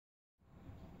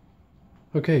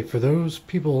Okay, for those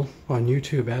people on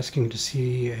YouTube asking to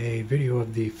see a video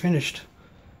of the finished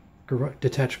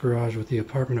detached garage with the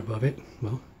apartment above it,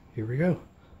 well, here we go.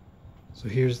 So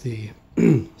here's the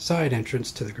side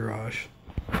entrance to the garage.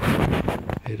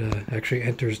 It actually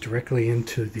enters directly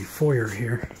into the foyer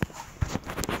here.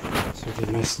 So we get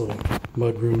a nice little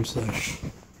mud room slash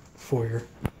foyer.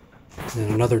 And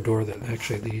then another door that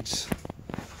actually leads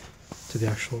to the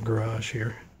actual garage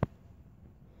here.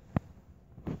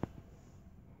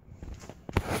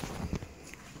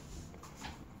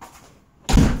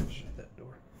 Shut that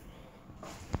door.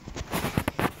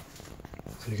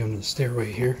 So you come to the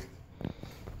stairway here.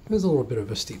 There's a little bit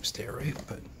of a steep stairway,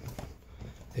 but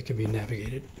it can be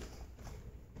navigated.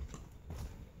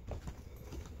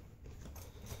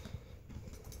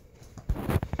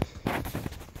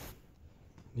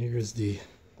 Here's the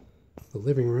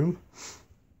living room.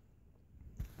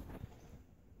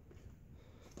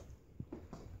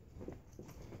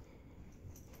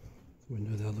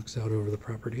 Window that looks out over the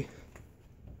property.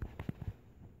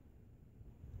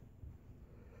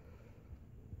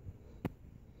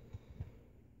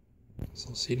 This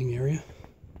little seating area.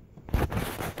 We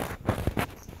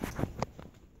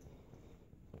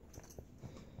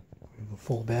have a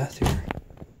full bath here.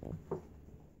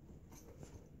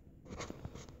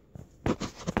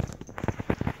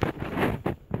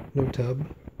 No tub,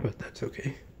 but that's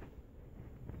okay.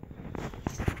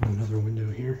 Another window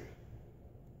here.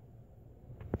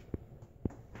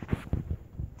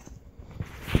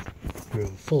 We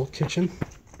have a full kitchen,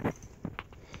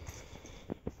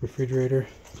 refrigerator,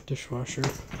 dishwasher,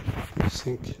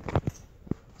 sink,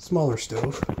 smaller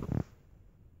stove,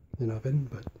 an oven,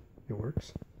 but it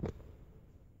works.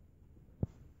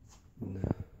 And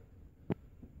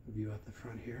a view out the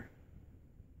front here.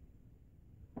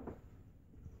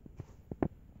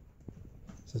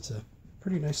 So it's a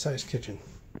pretty nice sized kitchen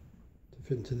to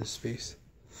fit into this space.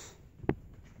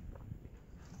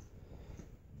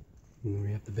 And then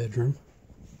we have the bedroom.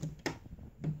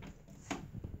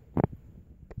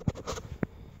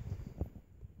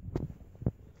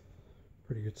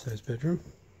 Pretty good sized bedroom.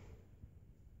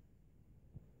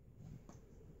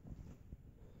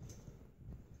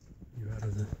 View out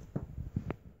of the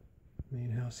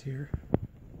main house here,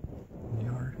 in the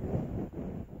yard.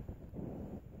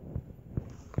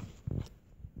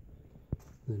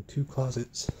 And then two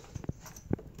closets.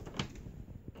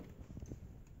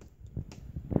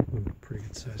 Pretty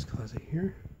good sized closet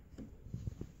here.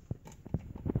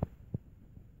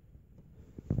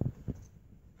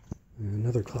 And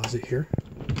another closet here.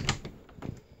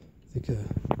 I think it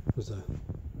was a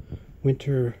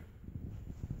winter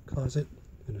closet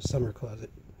and a summer closet.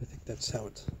 I think that's how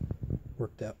it's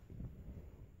worked out.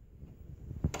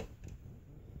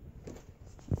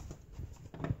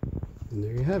 And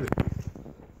there you have it.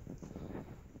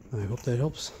 I hope that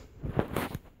helps.